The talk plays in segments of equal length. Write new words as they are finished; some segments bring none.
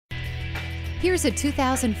Here's a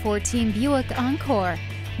 2014 Buick Encore.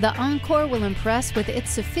 The Encore will impress with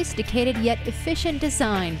its sophisticated yet efficient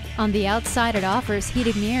design. On the outside, it offers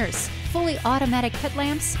heated mirrors, fully automatic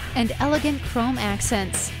headlamps, and elegant chrome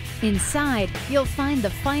accents. Inside, you'll find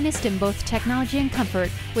the finest in both technology and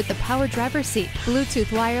comfort with the power driver's seat,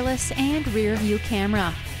 Bluetooth wireless, and rear view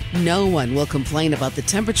camera. No one will complain about the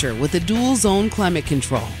temperature with the dual zone climate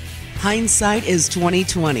control. Hindsight is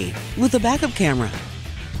 20/20 with a backup camera.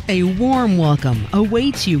 A warm welcome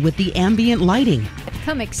awaits you with the ambient lighting.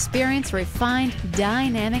 Come experience refined,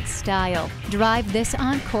 dynamic style. Drive this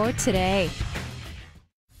Encore today.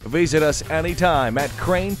 Visit us anytime at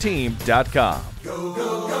crainteam.com. Go, go.